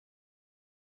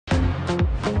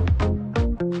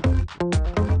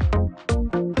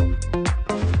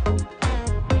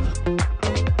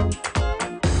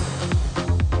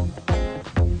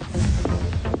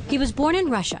was born in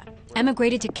Russia,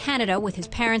 emigrated to Canada with his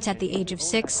parents at the age of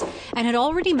 6, and had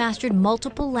already mastered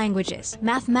multiple languages,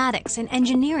 mathematics, and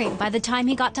engineering by the time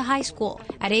he got to high school.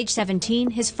 At age 17,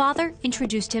 his father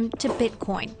introduced him to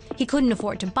Bitcoin. He couldn't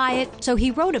afford to buy it, so he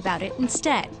wrote about it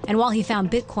instead. And while he found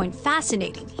Bitcoin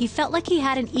fascinating, he felt like he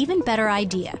had an even better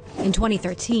idea. In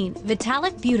 2013,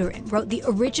 Vitalik Buterin wrote the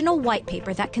original white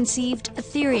paper that conceived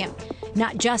Ethereum.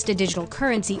 Not just a digital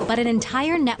currency, but an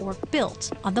entire network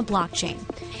built on the blockchain.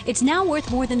 It's now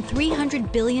worth more than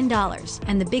 $300 billion,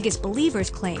 and the biggest believers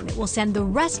claim it will send the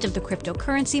rest of the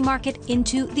cryptocurrency market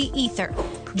into the ether.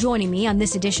 Joining me on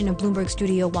this edition of Bloomberg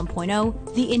Studio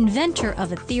 1.0, the inventor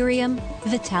of Ethereum,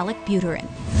 Vitalik Buterin.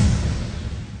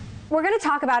 We're going to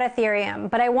talk about Ethereum,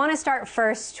 but I want to start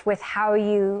first with how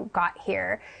you got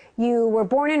here. You were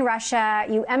born in Russia,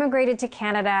 you emigrated to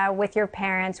Canada with your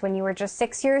parents when you were just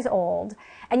 6 years old,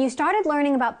 and you started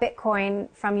learning about Bitcoin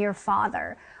from your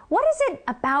father. What is it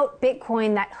about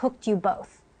Bitcoin that hooked you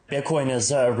both? Bitcoin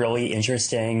is really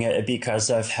interesting because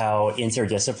of how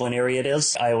interdisciplinary it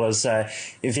is. I was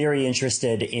very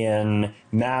interested in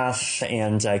math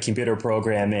and computer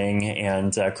programming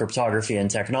and cryptography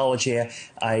and technology.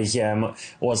 I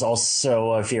was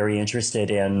also very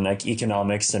interested in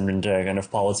economics and kind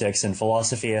of politics and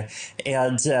philosophy.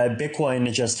 And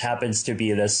Bitcoin just happens to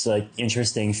be this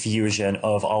interesting fusion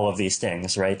of all of these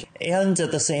things, right? And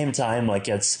at the same time,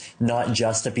 it's not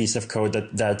just a piece of code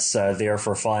that's there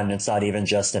for fun. It's not even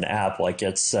just an app.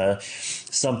 It's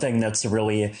something that's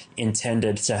really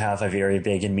intended to have a very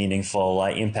big and meaningful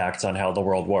impact on how the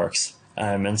world works.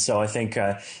 And so I think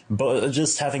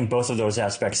just having both of those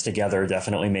aspects together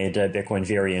definitely made Bitcoin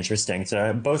very interesting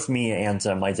to both me and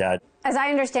my dad. As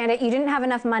I understand it, you didn't have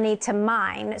enough money to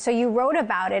mine, so you wrote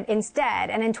about it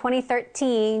instead. And in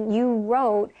 2013, you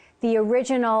wrote the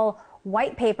original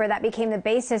white paper that became the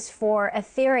basis for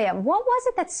Ethereum. What was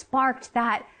it that sparked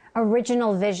that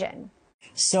original vision?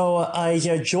 So I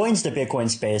joined the Bitcoin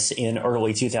space in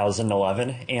early 2011,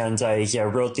 and I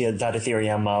wrote that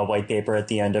Ethereum white paper at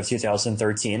the end of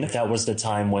 2013. That was the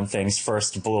time when things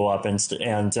first blew up,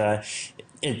 and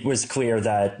it was clear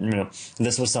that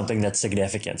this was something that's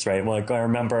significant, right? I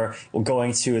remember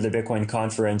going to the Bitcoin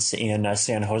conference in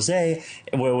San Jose,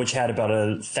 which had about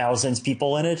 1,000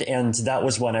 people in it, and that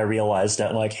was when I realized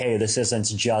that hey, this isn't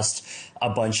just a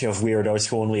bunch of weirdos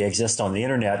who only exist on the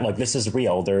internet. This is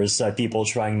real. There's people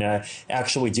trying to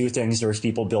actually do things. There's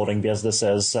people building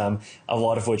businesses, a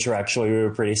lot of which are actually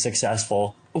pretty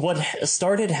successful. What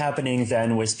started happening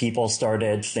then was people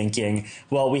started thinking,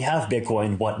 well, we have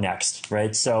Bitcoin, what next,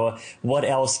 right? So what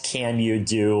else can you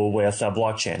do with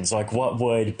blockchains? What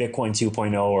would Bitcoin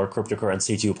 2.0 or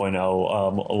cryptocurrency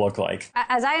 2.0 look like?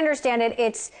 As I understand it,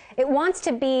 it wants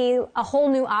to be a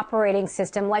whole new operating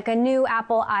system, like a new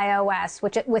Apple iOS,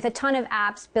 with a ton of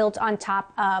apps built on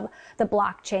top of the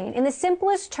blockchain. In the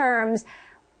simplest terms,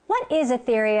 what is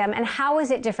Ethereum and how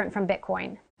is it different from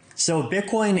Bitcoin? So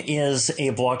Bitcoin is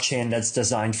a blockchain that's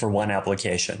designed for one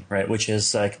application, right? Which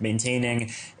is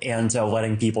maintaining and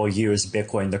letting people use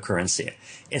Bitcoin, the currency.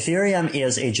 Ethereum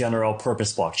is a general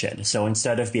purpose blockchain. So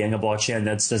instead of being a blockchain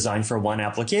that's designed for one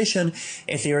application,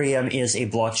 Ethereum is a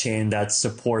blockchain that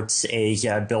supports a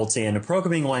built-in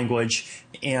programming language,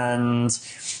 and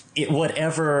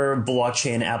whatever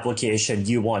blockchain application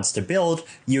you want to build,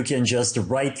 you can just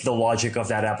write the logic of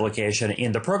that application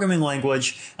in the programming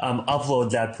language,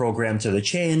 upload that program to the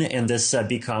chain, and this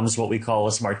becomes what we call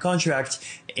a smart contract.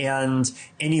 And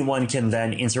anyone can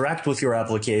then interact with your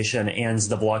application, and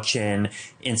the blockchain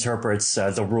interprets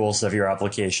the rules of your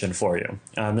application for you.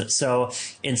 So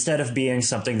instead of being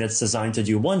something that's designed to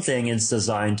do one thing, it's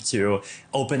designed to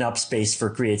open up space for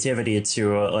creativity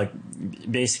to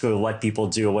basically let people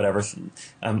do whatever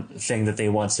thing that they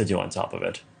want to do on top of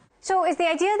it. So is the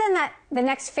idea then that the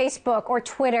next Facebook or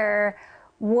Twitter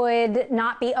would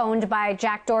not be owned by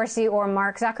Jack Dorsey or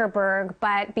Mark Zuckerberg,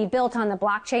 but be built on the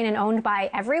blockchain and owned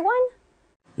by everyone?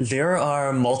 There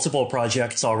are multiple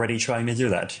projects already trying to do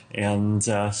that, and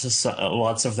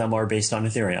lots of them are based on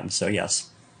Ethereum, so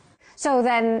yes. So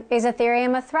then is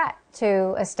Ethereum a threat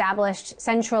to established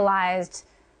centralized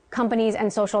companies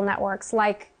and social networks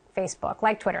like Facebook,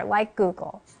 like Twitter, like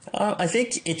Google? I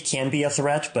think it can be a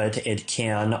threat, but it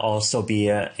can also be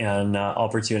an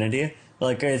opportunity.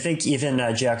 Like, I think even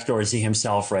Jack Dorsey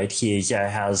himself, right, he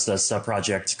has this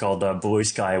project called Blue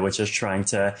Sky, which is trying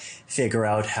to figure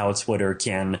out how Twitter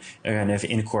can kind of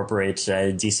incorporate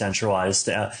decentralized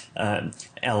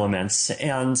elements.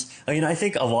 And I mean, I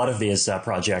think a lot of these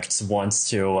projects want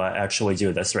to actually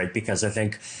do this, right? Because I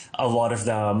think a lot of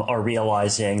them are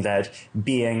realizing that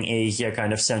being a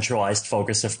kind of centralized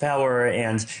focus of power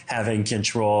and having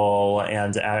control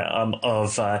and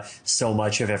of so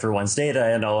much of everyone's data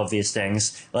and all of these things,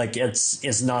 like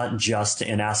it's not just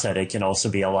an asset, it can also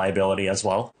be a liability as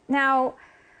well. Now,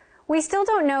 we still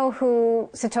don't know who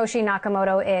Satoshi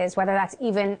Nakamoto is, whether that's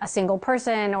even a single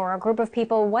person or a group of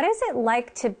people. What is it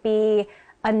like to be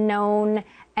a known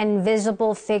and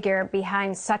visible figure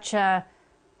behind such a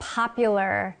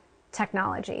popular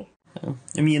technology?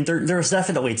 I mean, there's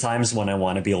definitely times when I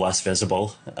want to be less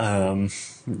visible,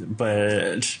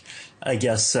 but I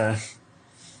guess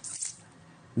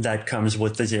that comes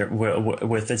with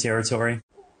the territory.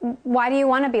 Why do you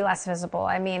want to be less visible?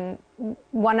 I mean,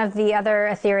 one of the other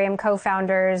Ethereum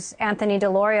co-founders, Anthony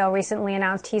DeLorean, recently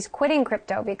announced he's quitting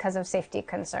crypto because of safety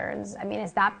concerns. I mean,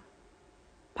 is that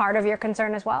part of your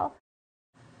concern as well?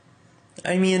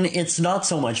 I mean, it's not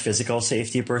so much physical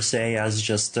safety per se as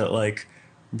just like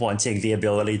wanting the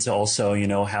ability to also, you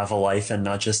know, have a life and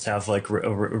not just have like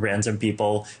random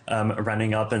people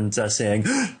running up and saying,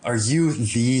 "Are you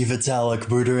the Vitalik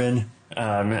Buterin?"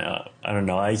 I don't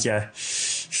know.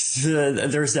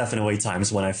 There's definitely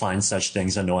times when I find such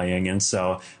things annoying, and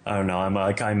so I don't know.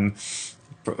 I'm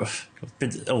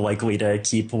likely to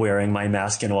keep wearing my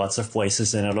mask in lots of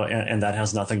places, and that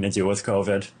has nothing to do with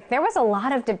COVID. There was a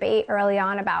lot of debate early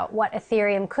on about what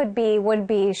Ethereum could be, would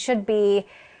be, should be,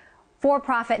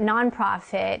 for-profit,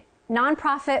 non-profit.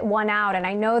 Non-profit won out, and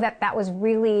I know that that was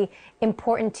really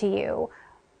important to you.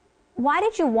 Why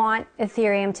did you want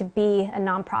Ethereum to be a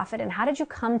nonprofit, and how did you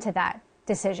come to that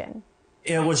decision?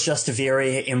 It was just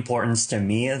very important to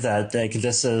me that like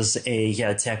this is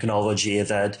a technology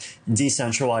that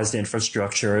decentralized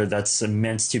infrastructure that's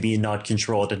meant to be not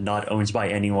controlled and not owned by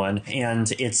anyone.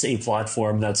 And it's a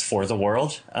platform that's for the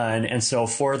world. And so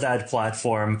for that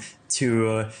platform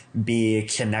to be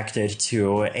connected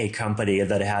to a company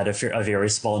that had a very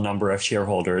small number of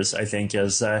shareholders, I think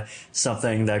is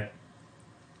something that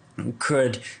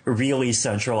could really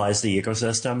centralize the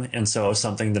ecosystem, and so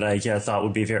something that I thought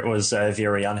would be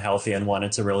very unhealthy and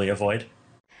wanted to really avoid.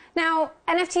 Now,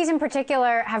 NFTs in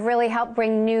particular have really helped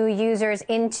bring new users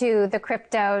into the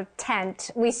crypto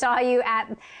tent. We saw you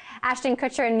at Ashton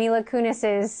Kutcher and Mila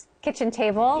Kunis's kitchen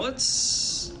table.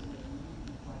 What's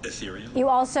Ethereum? You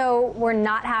also were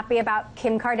not happy about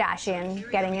Kim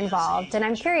Kardashian getting involved, and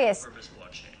I'm curious,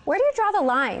 where do you draw the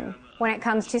line when it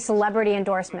comes to celebrity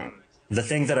endorsement? The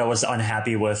thing that I was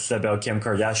unhappy with about Kim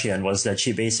Kardashian was that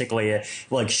she basically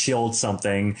like shilled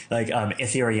something like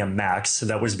Ethereum Max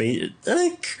that was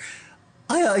like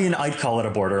I'd call it a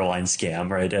borderline scam,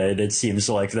 right? It seems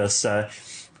like this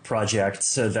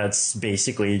project that's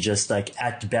basically just like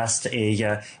at best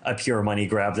a pure money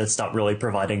grab that's not really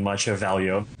providing much of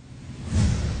value.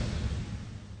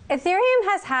 Ethereum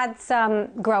has had some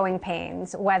growing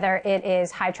pains, whether it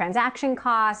is high transaction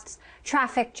costs,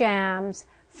 traffic jams,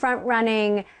 front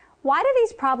running. Why do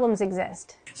these problems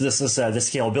exist? This is the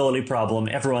scalability problem.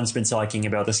 Everyone's been talking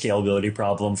about the scalability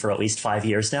problem for at least 5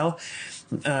 years now.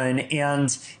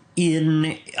 And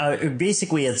in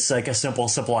basically it's like a simple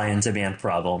supply and demand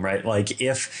problem, right? Like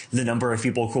if the number of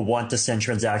people who want to send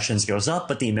transactions goes up,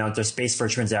 but the amount of space for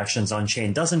transactions on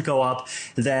chain doesn't go up,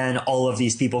 then all of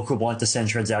these people who want to send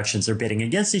transactions are bidding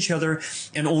against each other,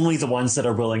 and only the ones that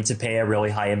are willing to pay a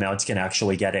really high amount can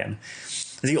actually get in.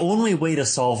 The only way to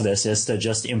solve this is to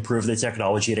just improve the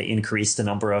technology to increase the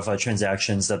number of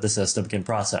transactions that the system can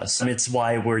process. And it's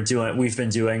why we've been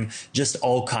doing just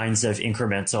all kinds of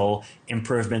incremental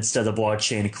improvements to the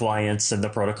blockchain clients and the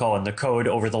protocol and the code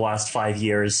over the last 5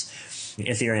 years.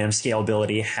 Ethereum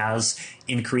scalability has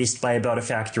increased by about a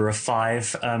factor of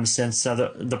 5 since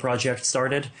the project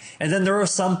started. And then there are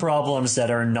some problems that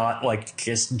are not like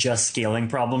just scaling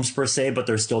problems per se, but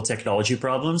they're still technology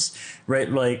problems, right?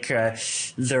 Like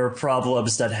there are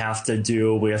problems that have to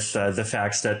do with the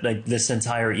fact that like this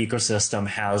entire ecosystem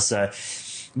has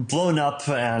blown up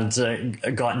and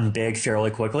gotten big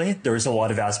fairly quickly. There's a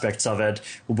lot of aspects of it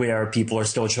where people are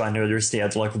still trying to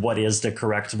understand like what is the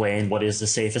correct way and what is the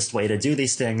safest way to do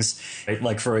these things. Right?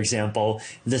 Like, for example,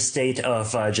 the state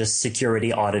of just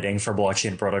security auditing for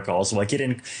blockchain protocols. Like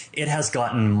it has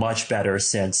gotten much better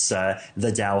since the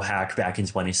DAO hack back in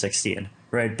 2016.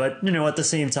 right? But, at the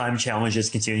same time, challenges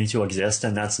continue to exist,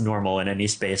 and that's normal in any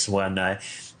space when,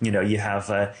 you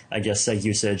have,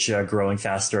 usage growing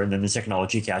faster and then the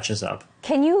technology catches up.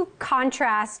 Can you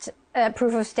contrast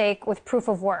proof of stake with proof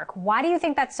of work? Why do you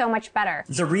think that's so much better?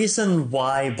 The reason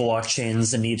why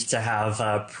blockchains need to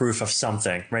have proof of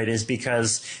something, right, is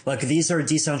because these are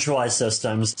decentralized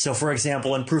systems. So, for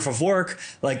example, in proof of work,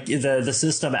 the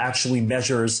system actually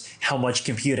measures how much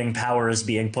computing power is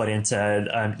being put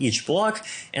into each block.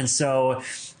 And so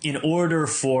in order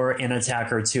for an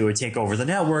attacker to take over the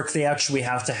network, they actually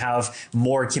have to have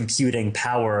more computing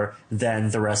power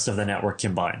than the rest of the network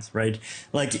combined, right?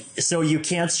 So you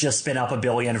can't just spin up a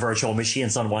billion virtual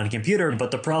machines on one computer, but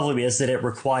the problem is that it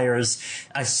requires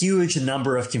a huge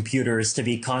number of computers to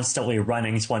be constantly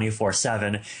running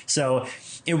 24/7. So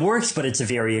it works, but it's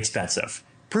very expensive.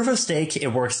 Proof of stake, it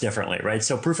works differently, right?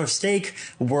 So proof of stake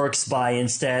works by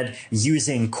instead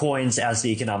using coins as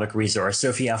the economic resource. So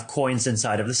if you have coins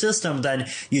inside of the system, then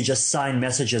you just sign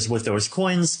messages with those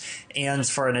coins. And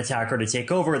for an attacker to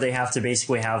take over, they have to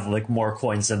basically have more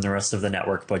coins than the rest of the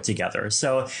network put together.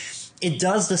 So it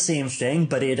does the same thing,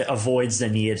 but it avoids the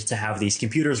need to have these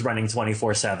computers running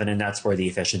 24/7, and that's where the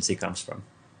efficiency comes from.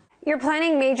 You're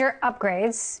planning major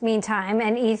upgrades, meantime,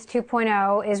 and ETH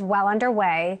 2.0 is well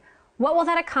underway. What will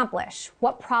that accomplish?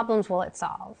 What problems will it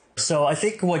solve? So I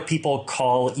think what people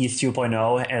call ETH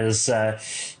 2.0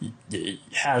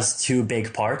 has two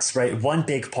big parts, right? One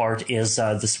big part is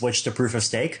the switch to proof of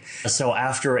stake. So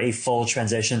after a full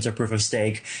transition to proof of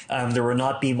stake, there will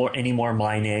not be any more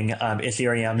mining.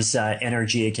 Ethereum's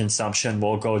energy consumption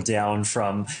will go down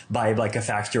by a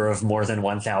factor of more than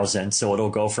 1,000. So it'll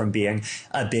go from being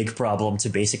a big problem to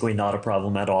basically not a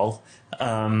problem at all.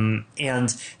 And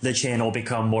the chain will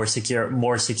become more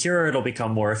secure. It'll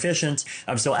become more efficient.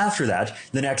 So after that,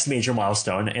 the next major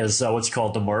milestone is what's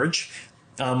called the merge,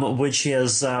 which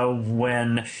is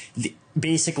when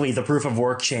basically the proof of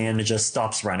work chain just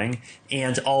stops running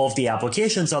and all of the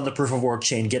applications on the proof of work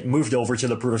chain get moved over to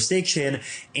the proof of stake chain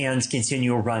and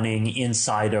continue running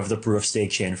inside of the proof of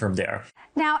stake chain from there.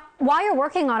 Now, while you're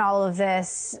working on all of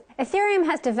this, Ethereum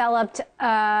has developed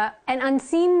an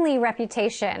unseemly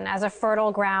reputation as a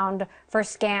fertile ground for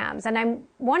scams. And I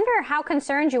wonder how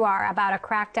concerned you are about a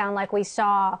crackdown like we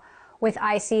saw with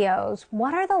ICOs.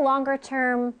 What are the longer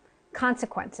term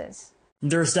consequences?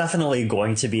 There's definitely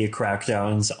going to be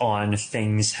crackdowns on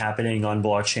things happening on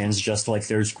blockchains, just like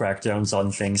there's crackdowns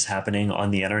on things happening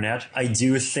on the internet. I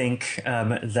do think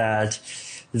that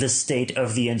the state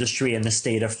of the industry and the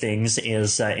state of things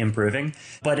is improving.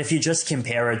 But if you just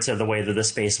compare it to the way that the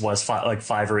space was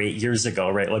 5 or 8 years ago,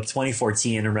 right?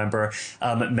 2014, remember,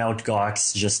 Mt.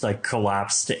 Gox just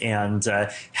collapsed and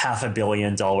 $500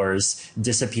 million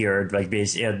disappeared.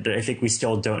 And I think we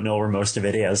still don't know where most of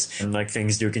it is. And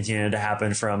things do continue to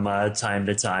happen from time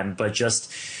to time, but just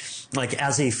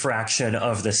as a fraction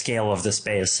of the scale of the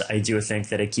space, I do think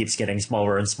that it keeps getting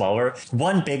smaller and smaller.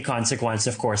 One big consequence,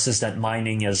 of course, is that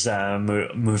mining is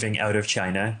moving out of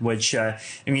China, which,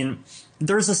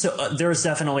 there's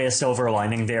definitely a silver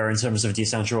lining there in terms of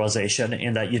decentralization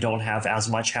in that you don't have as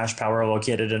much hash power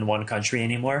located in one country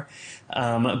anymore.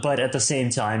 But at the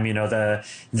same time,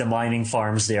 the mining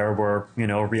farms there were,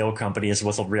 real companies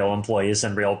with real employees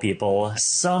and real people.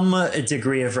 Some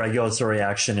degree of regulatory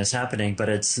action is happening, but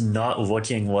it's not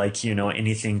looking like,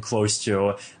 anything close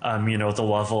to, the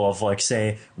level of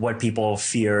say what people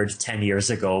feared 10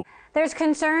 years ago. There's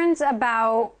concerns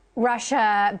about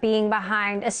Russia being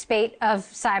behind a spate of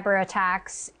cyber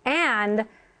attacks and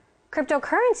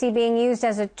cryptocurrency being used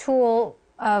as a tool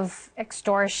of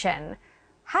extortion.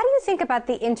 How do you think about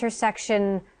the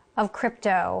intersection of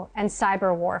crypto and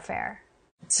cyber warfare?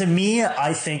 To me,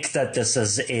 I think that this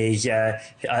is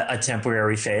a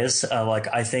temporary phase.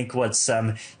 I think what's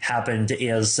happened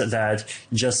is that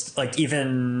just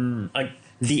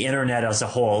the internet as a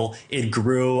whole, it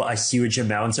grew a huge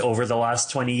amount over the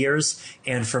last 20 years.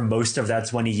 And for most of that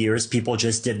 20 years, people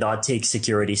just did not take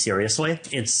security seriously.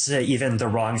 It's even the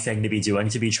wrong thing to be doing,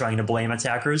 to be trying to blame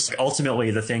attackers. Ultimately,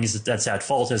 the things that's at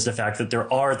fault is the fact that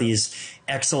there are these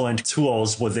excellent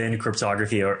tools within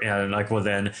cryptography and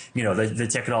within, the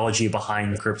technology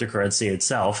behind cryptocurrency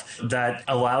itself that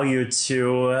allow you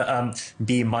to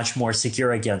be much more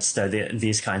secure against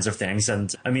these kinds of things.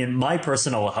 And my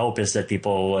personal hope is that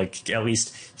people at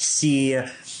least see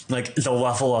the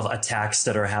level of attacks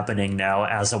that are happening now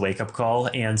as a wake-up call,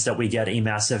 and that we get a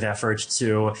massive effort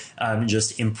to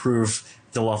just improve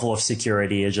the level of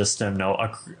security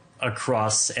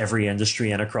across every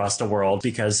industry and across the world.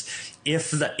 Because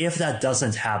if that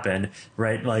doesn't happen,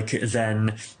 right,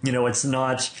 then it's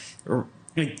not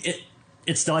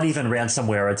it's not even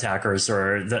ransomware attackers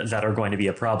or that are going to be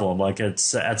a problem. Like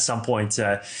it's at some point,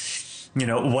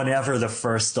 whenever the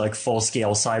first like full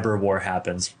scale cyber war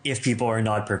happens, if people are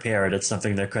not prepared, it's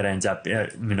something that could end up,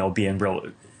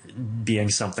 being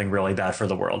something really bad for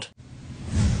the world.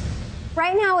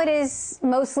 Right now, it is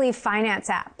mostly finance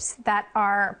apps that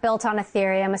are built on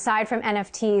Ethereum, aside from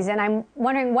NFTs. And I'm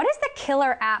wondering, what is the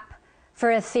killer app for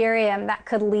Ethereum that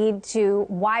could lead to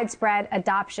widespread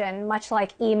adoption, much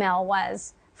like email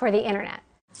was for the internet?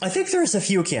 I think there's a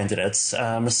few candidates.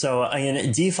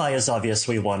 DeFi is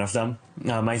obviously one of them.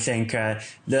 I think the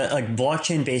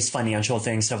blockchain-based financial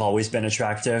things have always been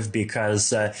attractive because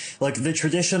the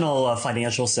traditional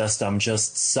financial system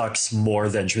just sucks more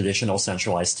than traditional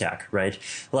centralized tech, right?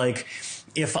 Like,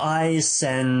 if I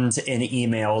send an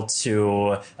email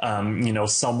to,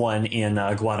 someone in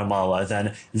Guatemala,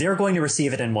 then they're going to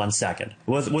receive it in 1 second.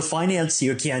 With finance,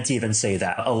 you can't even say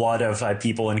that. A lot of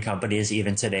people and companies,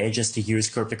 even today, just to use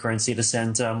cryptocurrency to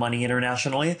send money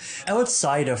internationally.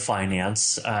 Outside of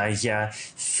finance,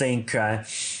 think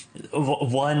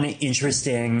one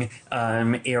interesting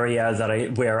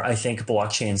area where I think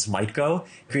blockchains might go.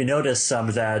 You notice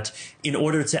that in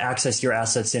order to access your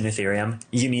assets in Ethereum,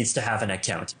 you need to have an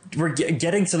account. We're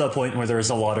getting to the point where there's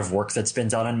a lot of work that's been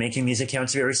done on making these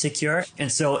accounts very secure.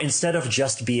 And so instead of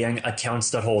just being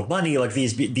accounts that hold money, like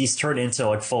these turn into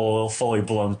like fully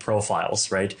blown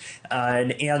profiles, right?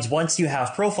 And once you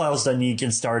have profiles, then you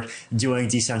can start doing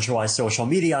decentralized social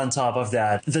media on top of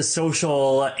that. The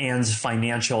social and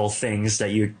financial things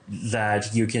that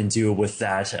you can do with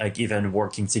that, like even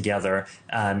working together,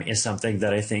 is something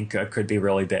that I think could be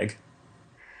really big.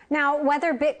 Now,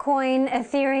 whether Bitcoin,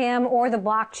 Ethereum, or the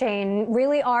blockchain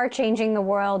really are changing the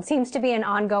world seems to be an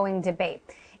ongoing debate.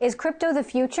 Is crypto the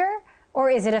future, or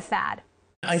is it a fad?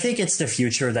 I think it's the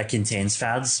future that contains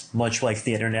fads, much like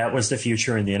the internet was the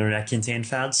future and the internet contained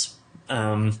fads.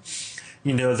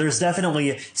 There's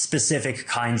definitely specific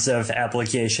kinds of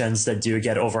applications that do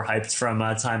get overhyped from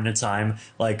time to time,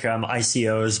 like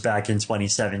ICOs back in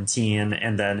 2017,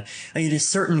 and then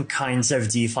certain kinds of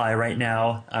DeFi right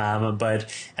now.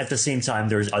 But at the same time,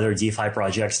 there's other DeFi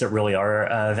projects that really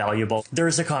are valuable.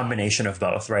 There's a combination of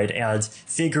both, right? And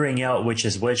figuring out which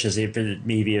is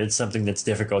maybe it's something that's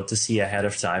difficult to see ahead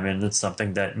of time, and it's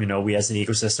something that we as an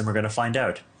ecosystem are going to find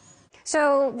out.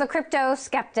 So the crypto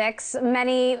skeptics,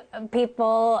 many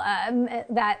people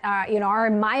that are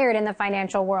admired in the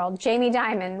financial world, Jamie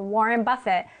Dimon, Warren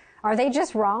Buffett, are they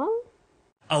just wrong?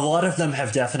 A lot of them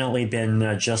have definitely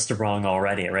been just wrong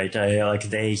already, right?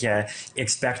 They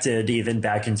expected even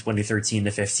back in 2013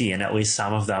 to 15, at least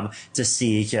some of them, to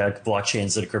see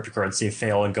blockchains and cryptocurrency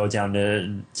fail and go down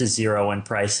to zero in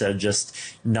price and just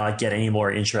not get any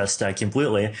more interest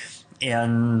completely.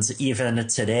 And even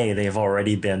today, they've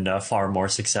already been far more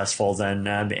successful than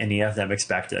any of them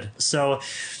expected. So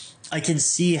I can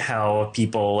see how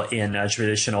people in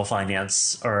traditional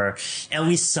finance, or at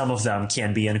least some of them,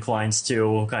 can be inclined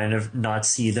to kind of not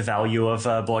see the value of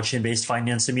blockchain-based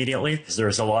finance immediately.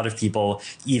 There's a lot of people,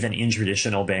 even in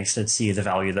traditional banks, that see the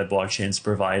value that blockchains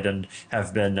provide and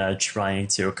have been trying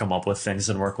to come up with things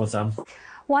and work with them.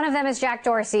 One of them is Jack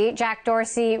Dorsey. Jack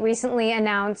Dorsey recently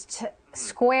announced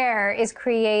Square is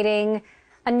creating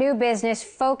a new business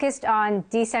focused on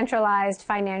decentralized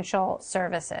financial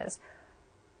services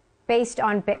based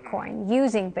on Bitcoin,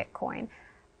 using Bitcoin.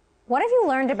 What have you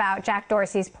learned about Jack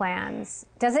Dorsey's plans?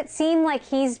 Does it seem like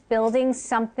he's building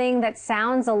something that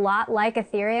sounds a lot like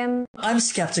Ethereum? I'm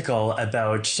skeptical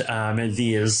about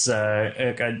these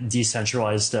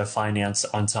decentralized finance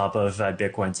on top of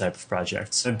Bitcoin type of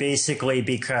projects. Basically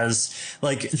because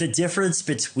the difference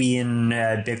between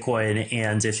Bitcoin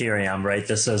and Ethereum, right?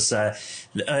 This is that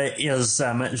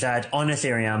on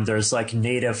Ethereum, there's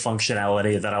native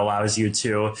functionality that allows you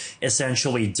to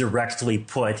essentially directly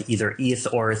put either ETH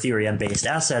or Ethereum-based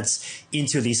assets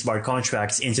into these smart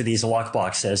contracts, into these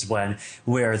lockboxes,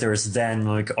 where there's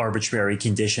then arbitrary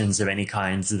conditions of any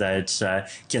kind that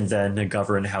can then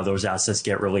govern how those assets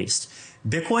get released.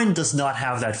 Bitcoin does not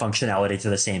have that functionality to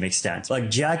the same extent.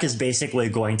 Jack is basically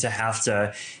going to have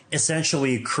to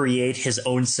essentially create his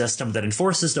own system that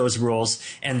enforces those rules.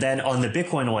 And then on the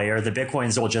Bitcoin layer, the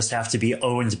Bitcoins will just have to be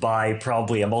owned by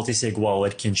probably a multi-sig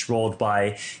wallet controlled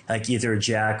by either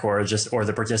Jack or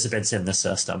the participants in the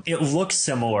system. It looks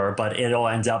similar, but it'll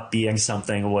end up being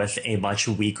something with a much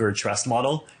weaker trust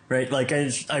model. Right?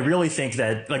 I really think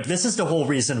that, this is the whole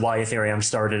reason why Ethereum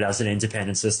started as an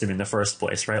independent system in the first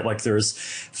place, right?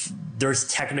 There's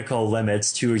technical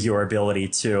limits to your ability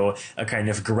to kind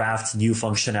of graft new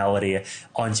functionality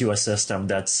onto a system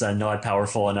that's not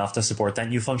powerful enough to support that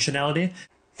new functionality.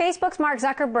 Facebook's Mark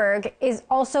Zuckerberg is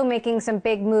also making some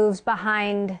big moves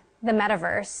behind the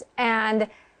metaverse. And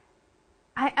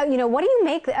what do you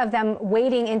make of them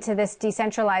wading into this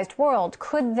decentralized world?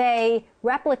 Could they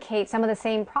replicate some of the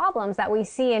same problems that we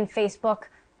see in Facebook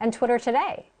and Twitter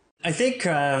today? I think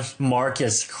Mark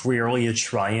is clearly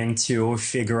trying to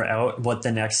figure out what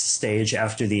the next stage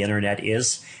after the internet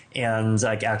is and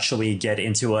actually get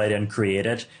into it and create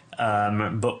it.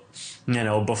 But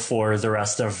before the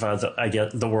rest of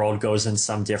the world goes in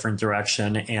some different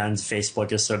direction, and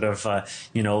Facebook is sort of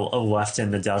left in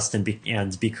the dust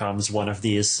and becomes one of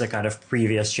these kind of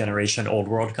previous generation old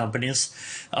world companies.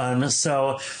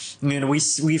 So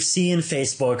we've seen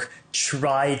Facebook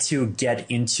try to get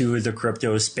into the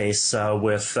crypto space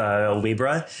with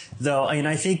Libra, though.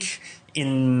 I think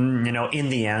in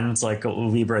the end,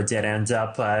 Libra did end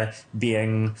up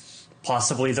being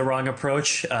possibly the wrong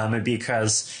approach,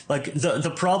 because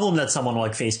the problem that someone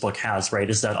like Facebook has, right,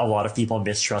 is that a lot of people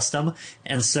mistrust them.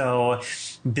 And so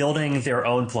building their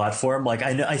own platform,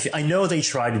 I know they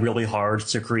tried really hard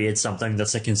to create something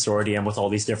that's a consortium with all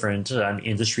these different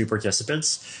industry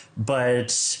participants,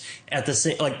 but at the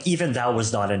same, even that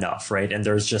was not enough, right? And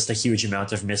there's just a huge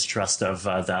amount of mistrust of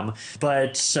them.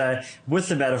 But with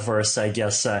the metaverse, I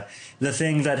guess the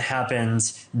thing that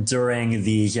happened during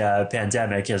the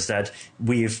pandemic is that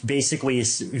we've basically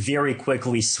very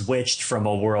quickly switched from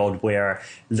a world where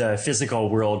the physical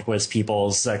world was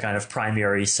people's kind of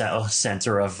primary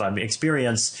center of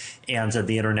experience, and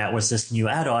the internet was this new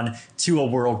add-on, to a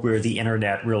world where the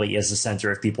internet really is the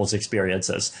center of people's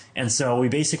experiences. And so we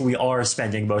basically are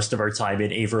spending most of our time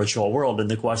in a virtual world. And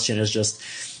the question is just,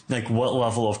 what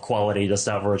level of quality does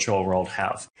that virtual world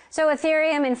have? So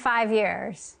Ethereum in 5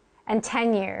 years and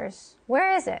 10 years,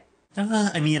 where is it?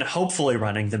 Hopefully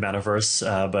running the metaverse,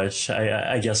 but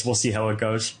I guess we'll see how it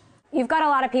goes. You've got a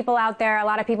lot of people out there, a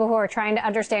lot of people who are trying to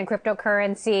understand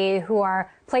cryptocurrency, who are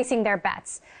placing their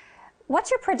bets. What's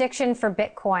your prediction for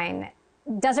Bitcoin?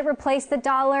 Does it replace the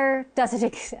dollar? Does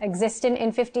it exist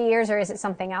in 50 years, or is it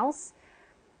something else?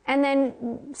 And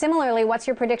then similarly, what's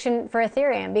your prediction for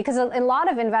Ethereum? Because a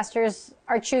lot of investors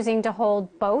are choosing to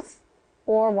hold both,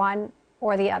 or one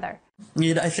or the other.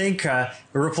 I think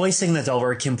replacing the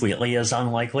dollar completely is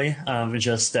unlikely,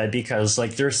 just because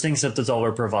there's things that the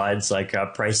dollar provides, like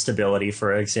price stability,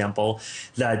 for example,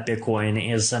 that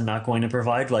Bitcoin is not going to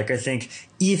provide. I think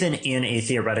even in a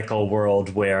theoretical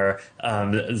world where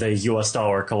the US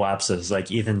dollar collapses,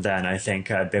 even then, I think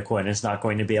Bitcoin is not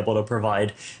going to be able to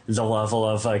provide the level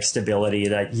of stability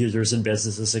that users and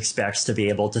businesses expect to be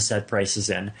able to set prices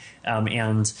in.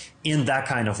 And in that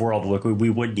kind of world,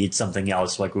 we would need something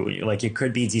else. It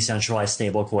could be decentralized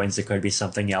stable coins, it could be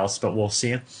something else, but we'll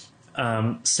see.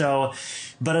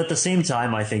 But at the same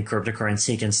time, I think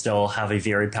cryptocurrency can still have a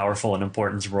very powerful and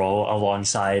important role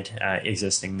alongside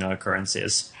existing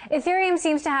currencies. Ethereum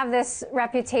seems to have this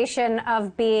reputation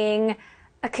of being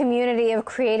a community of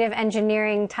creative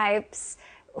engineering types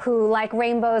who like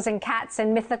rainbows and cats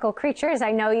and mythical creatures.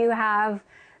 I know you have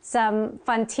some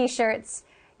fun t-shirts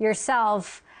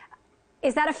yourself.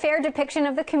 Is that a fair depiction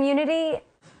of the community?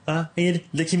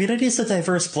 The community is a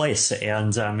diverse place,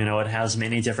 and it has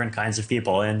many different kinds of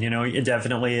people, and it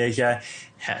definitely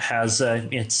has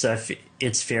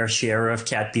its fair share of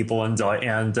cat people and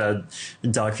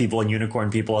dog people and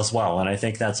unicorn people as well, and I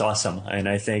think that's awesome. And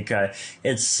I think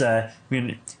it's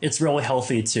really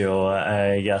healthy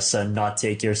to not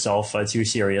take yourself too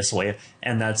seriously,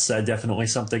 and that's definitely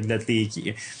something that the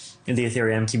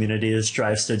Ethereum community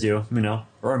strives to do.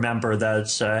 Remember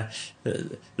that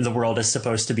the world is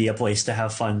supposed to be a place to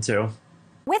have fun too.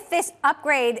 With this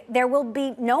upgrade, there will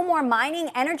be no more mining.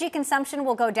 Energy consumption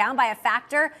will go down by a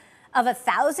factor of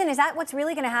 1,000. Is that what's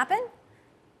really going to happen?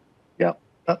 Yeah,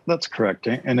 that's correct.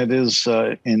 And it is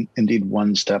indeed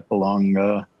one step along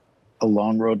a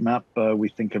long roadmap. We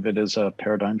think of it as a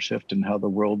paradigm shift in how the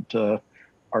world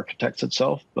architects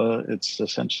itself. It's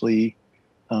essentially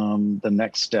the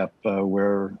next step,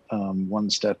 where one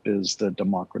step is the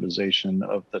democratization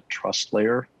of the trust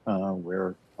layer,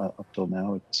 where up till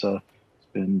now it's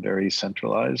been very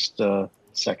centralized.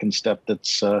 Second step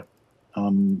that's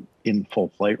in full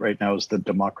flight right now is the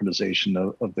democratization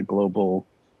of the global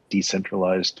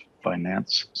decentralized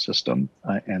finance system.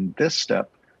 And this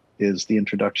step is the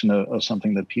introduction of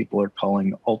something that people are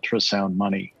calling ultrasound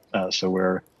money. So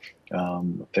where a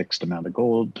fixed amount of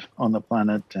gold on the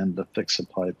planet and the fixed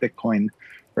supply of Bitcoin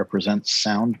represents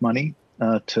sound money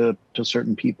to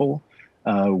certain people,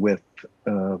 with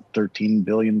 $13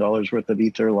 billion worth of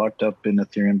Ether locked up in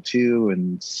Ethereum 2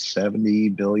 and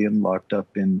 $70 billion locked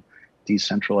up in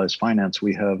decentralized finance.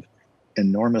 We have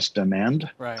enormous demand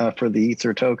for the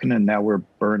Ether token, and now we're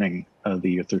burning the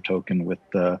Ether token with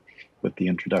the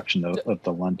introduction of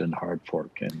the London hard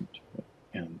fork and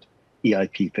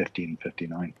EIP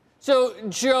 1559. So,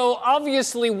 Joe,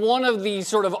 obviously one of the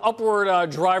sort of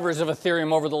upward drivers of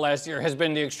Ethereum over the last year has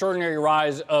been the extraordinary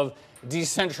rise of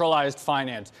decentralized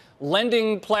finance.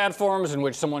 Lending platforms in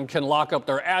which someone can lock up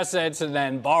their assets and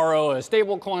then borrow a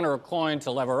stable coin or a coin to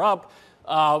lever up.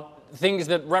 Things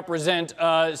that represent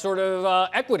sort of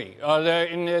equity.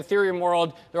 In the Ethereum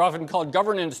world, they're often called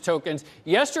governance tokens.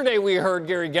 Yesterday, we heard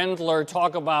Gary Gensler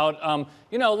talk about,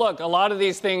 look, a lot of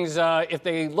these things, if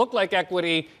they look like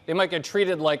equity, they might get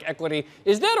treated like equity.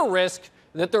 Is that a risk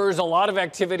that there is a lot of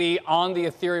activity on the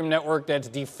Ethereum network that's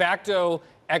de facto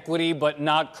equity, but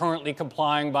not currently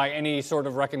complying by any sort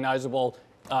of recognizable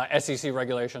SEC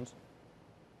regulations?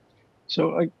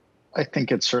 So I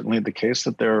think it's certainly the case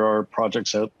that there are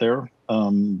projects out there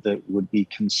that would be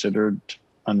considered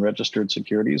unregistered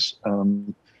securities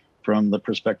from the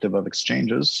perspective of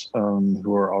exchanges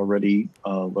who are already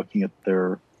looking at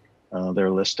their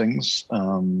listings.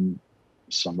 Some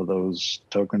of those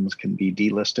tokens can be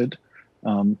delisted.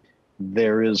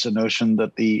 There is a notion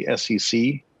that the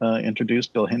SEC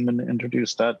introduced, Bill Hinman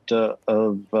introduced that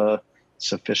of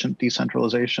sufficient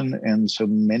decentralization. And so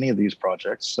many of these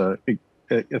projects,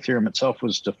 Ethereum itself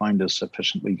was defined as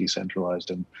sufficiently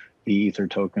decentralized, and the Ether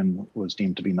token was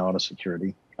deemed to be not a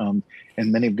security. And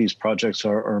many of these projects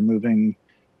are moving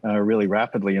really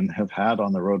rapidly and have had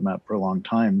on the roadmap for a long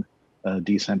time,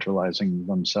 decentralizing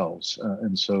themselves.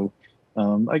 And so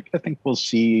I think we'll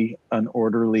see an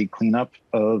orderly cleanup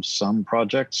of some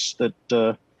projects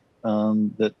that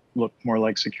look more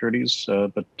like securities,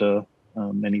 but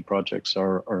many projects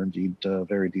are indeed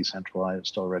very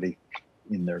decentralized already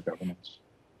in their governance.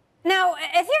 Now,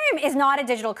 Ethereum is not a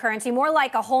digital currency, more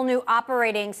like a whole new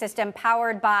operating system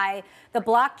powered by the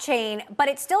blockchain, but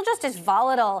it's still just as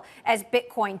volatile as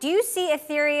Bitcoin. Do you see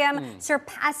Ethereum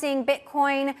surpassing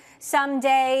Bitcoin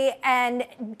someday? And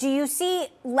do you see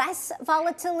less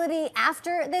volatility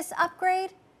after this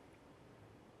upgrade?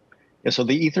 Yeah, so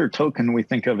the Ether token we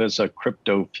think of as a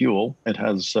crypto fuel. It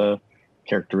has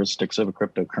characteristics of a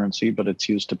cryptocurrency, but it's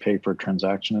used to pay for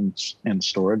transactions and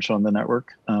storage on the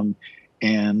network.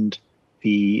 And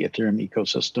the Ethereum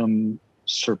ecosystem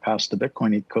surpassed the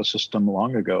Bitcoin ecosystem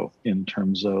long ago in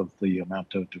terms of the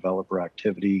amount of developer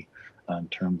activity, in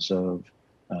terms of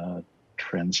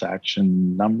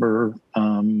transaction number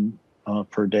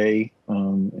per day,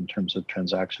 in terms of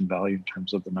transaction value, in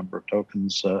terms of the number of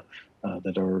tokens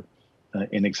that are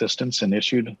in existence and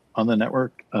issued on the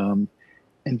network. And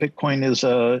Bitcoin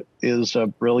is a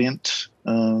brilliant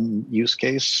use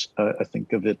case. I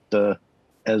think of it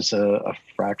as a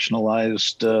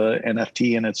fractionalized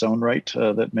NFT in its own right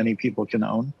that many people can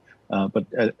own. But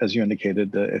as you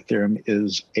indicated, Ethereum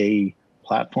is a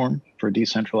platform for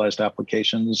decentralized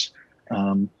applications.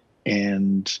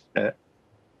 And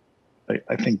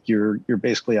I think you're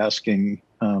basically asking,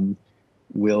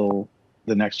 will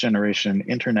the next generation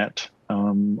internet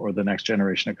or the next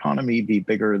generation economy be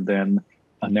bigger than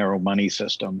a narrow money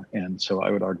system? And so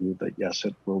I would argue that yes,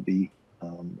 it will be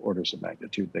orders of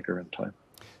magnitude bigger in time.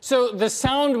 So the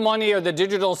sound money, or the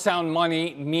digital sound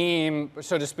money meme,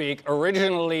 so to speak,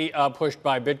 originally pushed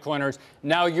by Bitcoiners.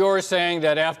 Now you're saying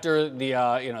that after the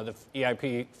the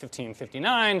EIP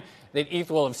 1559, that ETH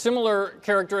will have similar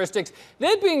characteristics.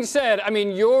 That being said, I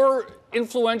mean, you're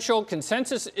influential.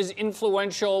 Consensys is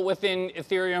influential within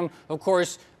Ethereum, of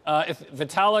course.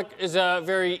 Vitalik is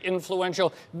very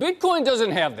influential. Bitcoin doesn't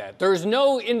have that. There's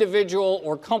no individual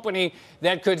or company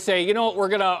that could say, you know what, we're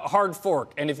going to hard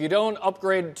fork. And if you don't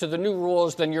upgrade to the new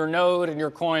rules, then your node and your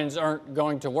coins aren't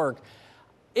going to work.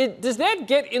 Does that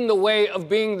get in the way of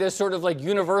being this sort of like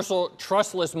universal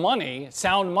trustless money,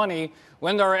 sound money,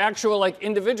 when there are actual like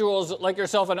individuals like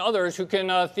yourself and others who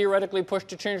can theoretically push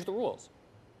to change the rules?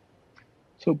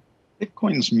 So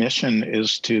Bitcoin's mission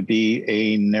is to be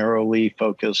a narrowly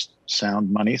focused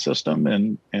sound money system,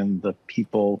 and the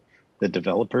people, the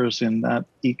developers in that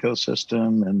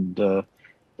ecosystem and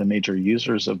the major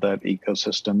users of that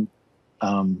ecosystem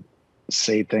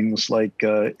say things like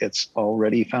it's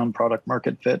already found product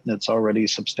market fit and it's already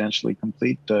substantially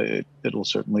complete. It'll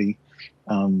certainly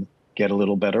get a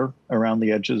little better around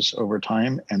the edges over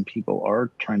time, and people are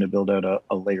trying to build out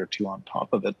a layer 2 on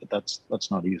top of it, but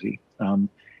that's not easy.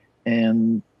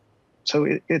 And so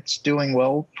it's doing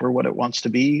well for what it wants to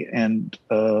be. And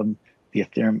the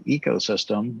Ethereum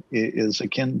ecosystem is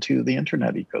akin to the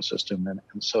internet ecosystem.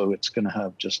 And so it's going to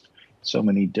have just so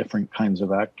many different kinds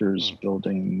of actors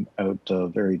building out a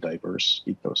very diverse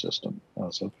ecosystem.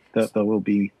 So that there will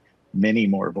be many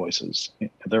more voices.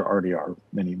 There already are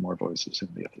many more voices in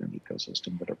the Ethereum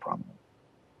ecosystem that are prominent.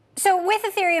 So with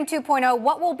Ethereum 2.0,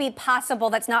 what will be possible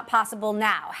that's not possible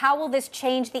now? How will this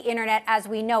change the internet as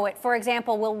we know it? For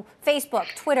example, will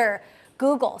Facebook, Twitter,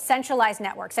 Google, centralized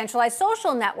networks, centralized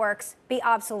social networks be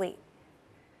obsolete?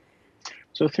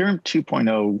 So Ethereum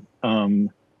 2.0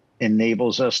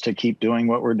 enables us to keep doing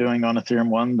what we're doing on Ethereum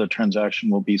 1. The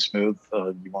transaction will be smooth.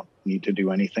 You won't need to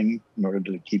do anything in order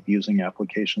to keep using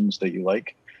applications that you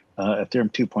like.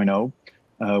 Ethereum 2.0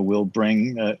 will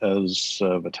bring, as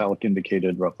Vitalik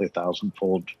indicated, roughly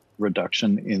 1,000-fold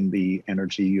reduction in the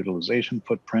energy utilization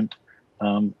footprint,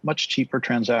 much cheaper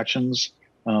transactions.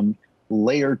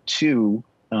 Layer 2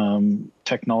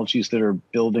 technologies that are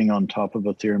building on top of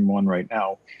Ethereum 1 right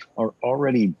now are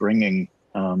already bringing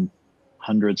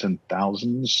hundreds and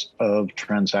thousands of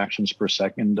transactions per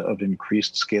second of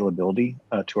increased scalability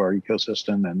to our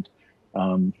ecosystem.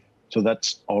 And so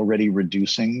that's already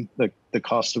reducing the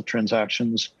cost of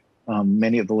transactions.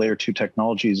 Many of the layer 2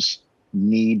 technologies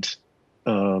need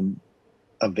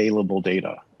available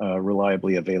data,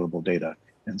 reliably available data.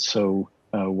 And so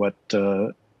what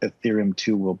Ethereum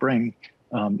 2 will bring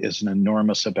is an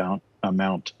enormous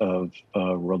amount of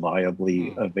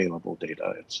reliably available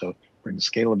data. And so brings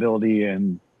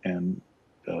scalability and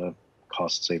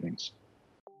cost savings.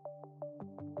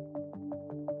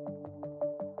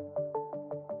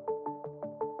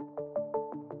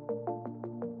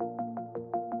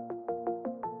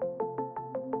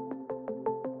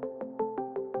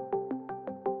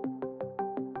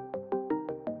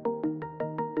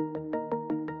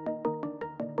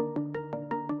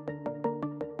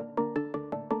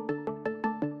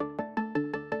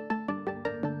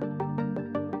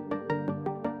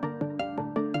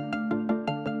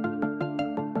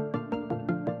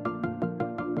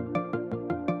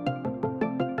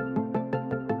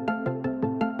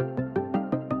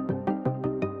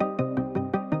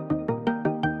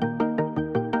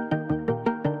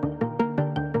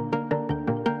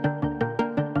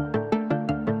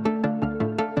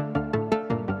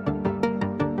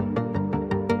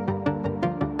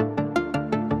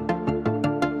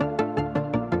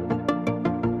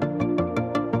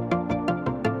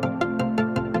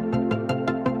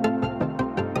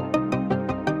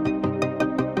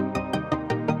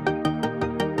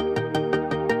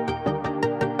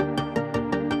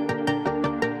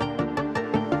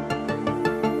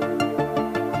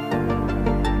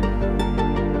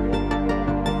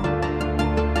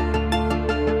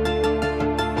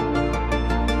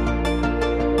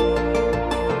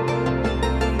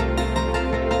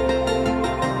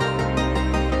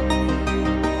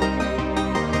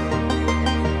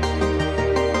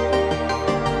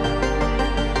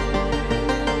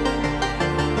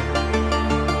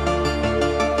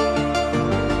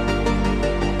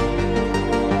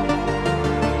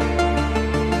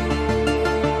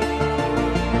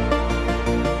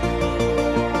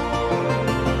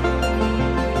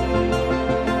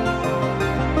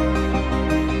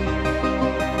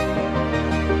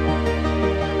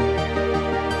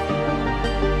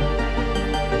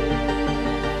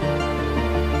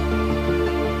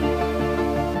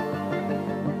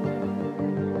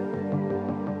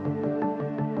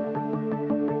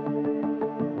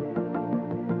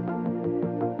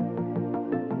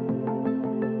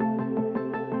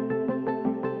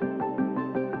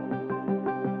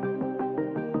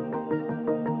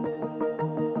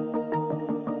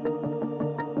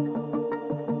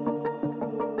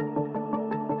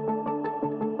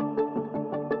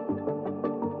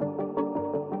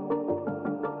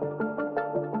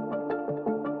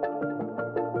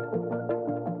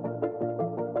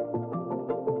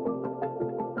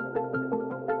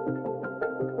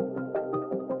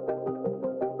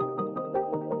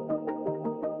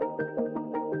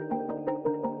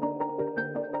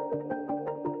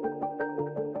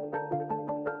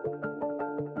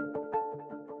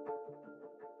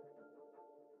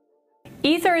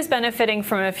 Ether is benefiting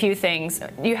from a few things.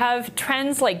 You have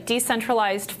trends like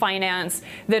decentralized finance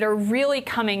that are really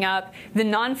coming up, the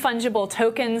non-fungible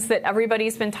tokens that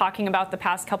everybody's been talking about the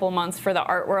past couple months for the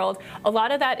art world. A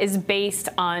lot of that is based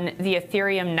on the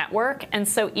Ethereum network, and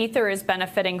so Ether is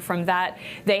benefiting from that.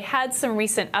 They had some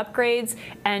recent upgrades,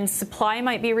 and supply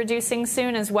might be reducing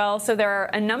soon as well. So there are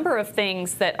a number of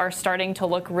things that are starting to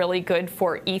look really good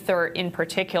for Ether in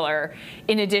particular,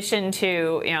 in addition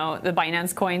to the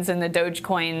Binance coins and the Doge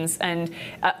coins and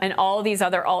all these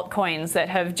other altcoins that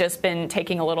have just been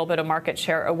taking a little bit of market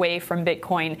share away from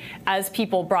Bitcoin as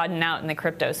people broaden out in the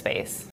crypto space.